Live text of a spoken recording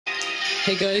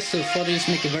Hey guys, so thought I'd just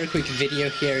make a very quick video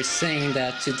here saying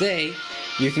that today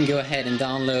you can go ahead and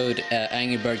download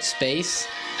Angry Birds Space.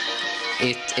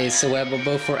 It is available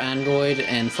both for Android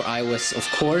and for iOS, of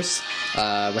course.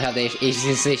 We have the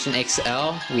HTC Station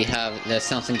XL, we have the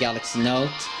Samsung Galaxy Note,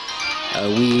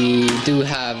 we do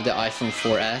have the iPhone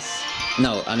 4S,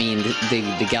 no, I mean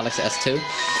the Galaxy S2,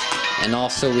 and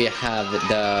also we have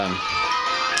the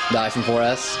iPhone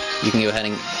 4S. You can go ahead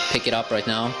and pick it up right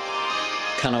now.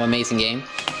 Kind of amazing game.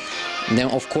 And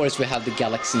then of course we have the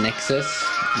Galaxy Nexus,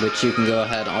 which you can go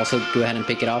ahead and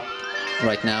pick it up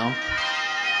right now.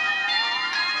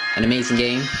 An amazing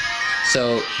game,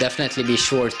 so definitely be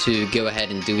sure to go ahead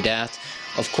and do that.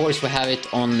 Of course we have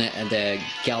it on the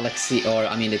Galaxy, or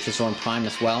I mean the Tresor Prime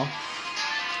as well.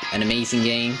 An amazing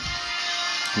game.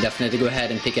 Definitely go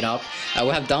ahead and pick it up. We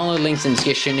have download links in the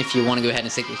description if you want to go ahead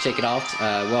and check it out.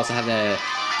 We also have the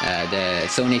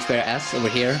Sony Xperia S over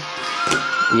here.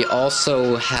 We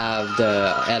also have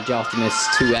the LG Optimus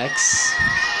 2X.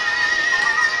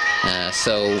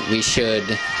 So we should,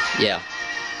 yeah.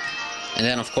 And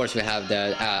then of course we have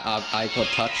the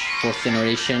iPod Touch 4th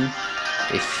generation.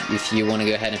 If you want to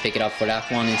go ahead and pick it up for that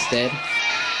one instead.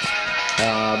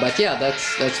 But yeah,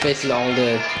 that's basically all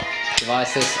the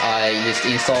devices I just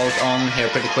installed on here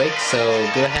pretty quick. So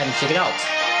go ahead and check it out.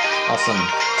 Awesome.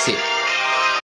 See you.